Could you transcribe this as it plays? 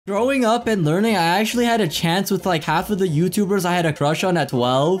Growing up and learning, I actually had a chance with like half of the YouTubers I had a crush on at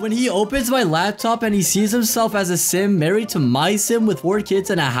 12. When he opens my laptop and he sees himself as a sim married to my sim with 4 kids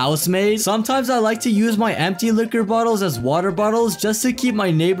and a housemaid. Sometimes I like to use my empty liquor bottles as water bottles just to keep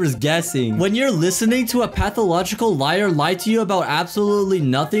my neighbors guessing. When you're listening to a pathological liar lie to you about absolutely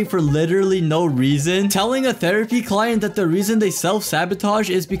nothing for literally no reason, telling a therapy client that the reason they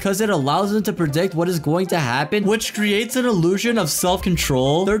self-sabotage is because it allows them to predict what is going to happen, which creates an illusion of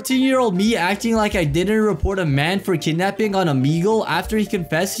self-control. 13-year-old me acting like I didn't report a man for kidnapping on Omegle after he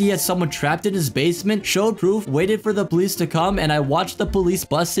confessed he had someone trapped in his basement, showed proof, waited for the police to come, and I watched the police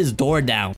bust his door down.